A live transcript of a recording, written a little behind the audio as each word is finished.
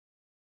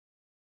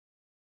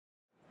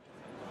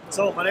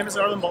So my name is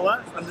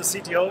Radon. I'm the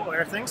CTO of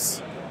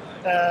AirThings.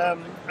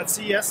 At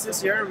CES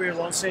this year, we're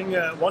launching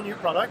one new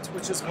product,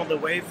 which is called the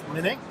Wave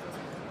Mini.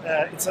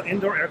 It's an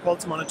indoor air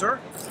quality monitor.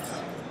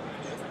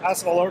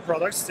 As all our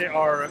products, they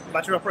are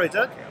battery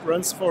operated,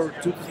 runs for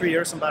 2 to 3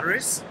 years on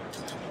batteries.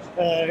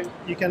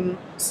 You can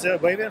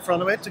wave in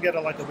front of it to get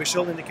a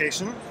visual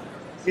indication,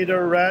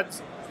 either red,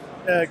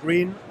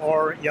 green,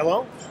 or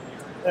yellow.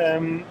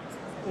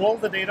 All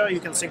the data you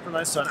can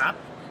synchronize to an app,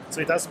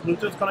 so it has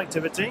Bluetooth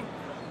connectivity.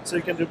 So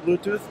you can do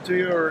Bluetooth to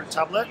your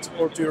tablet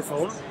or to your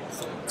phone,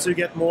 so you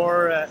get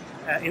more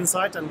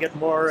insight and get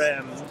more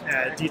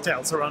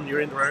details around your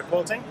indoor air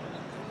quality.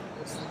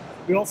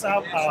 We also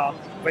have a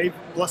Wave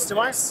Plus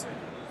device,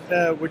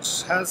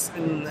 which has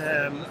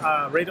a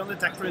radon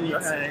detector in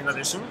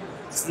addition.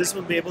 So this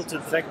will be able to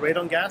detect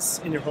radon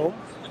gas in your home.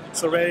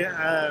 So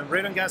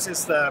radon gas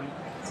is the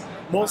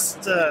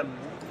most,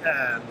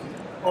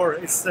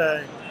 it's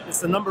the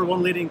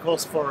 #1 leading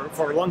cause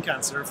for lung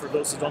cancer for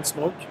those who don't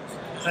smoke.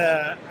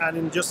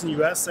 And just in the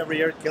US, every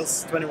year it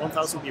kills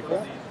 21,000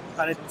 people,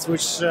 and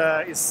which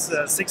is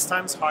 6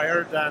 times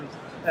higher than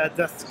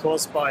death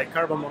caused by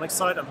carbon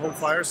monoxide and home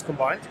fires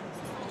combined.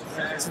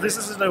 So this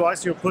is a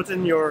device you put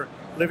in your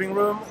living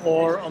room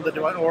or on the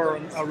or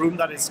a room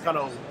that is kind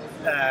of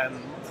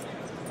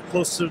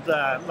close to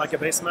like a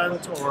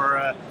basement or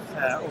a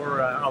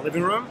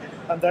living room,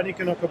 and then you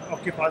can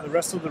occupy the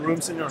rest of the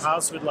rooms in your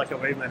house with like a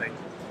Wave Mini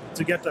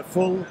to get the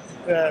full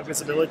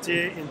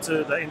visibility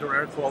into the indoor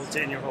air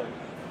quality in your home.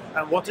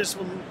 And what this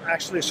will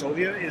actually show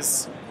you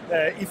is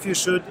if you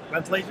should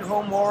ventilate your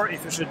home more,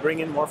 if you should bring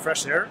in more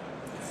fresh air,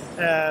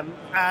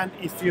 and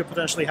if you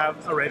potentially have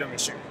a radon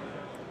issue.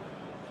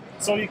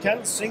 So you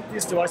can sync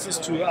these devices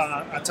to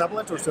a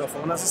tablet or to a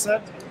phone, as I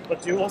said,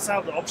 but you also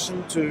have the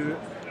option to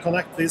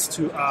connect this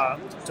to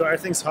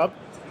AirThings Hub.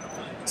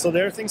 So the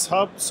AirThings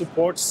Hub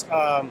supports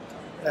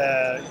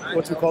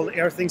what we call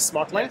AirThings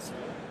Smart Link,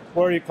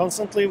 where you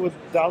constantly would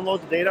download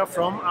the data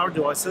from our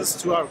devices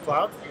to our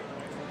cloud.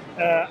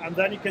 And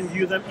then you can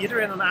view them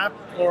either in an app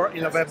or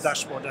in a web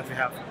dashboard that we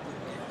have.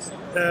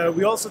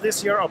 We also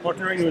this year are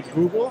partnering with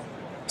Google,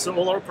 so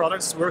all our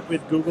products work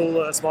with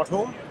Google Smart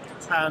Home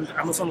and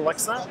Amazon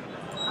Alexa.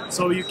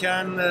 So you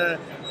can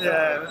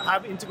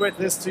integrate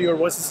this to your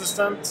voice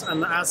assistant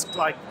and ask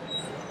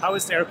how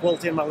is the air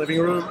quality in my living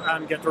room,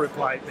 and get a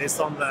reply based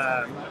on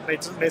the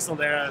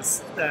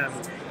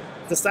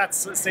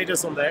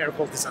status on the air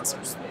quality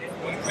sensors.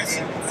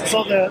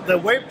 So the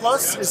Wave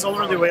Plus is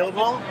already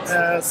available,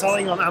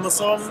 selling on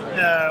Amazon,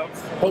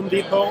 Home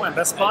Depot, and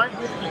Best Buy.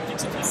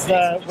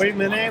 The Wave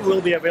Mini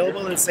will be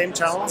available in the same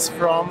channels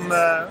from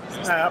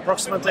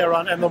approximately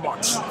around end of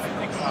March.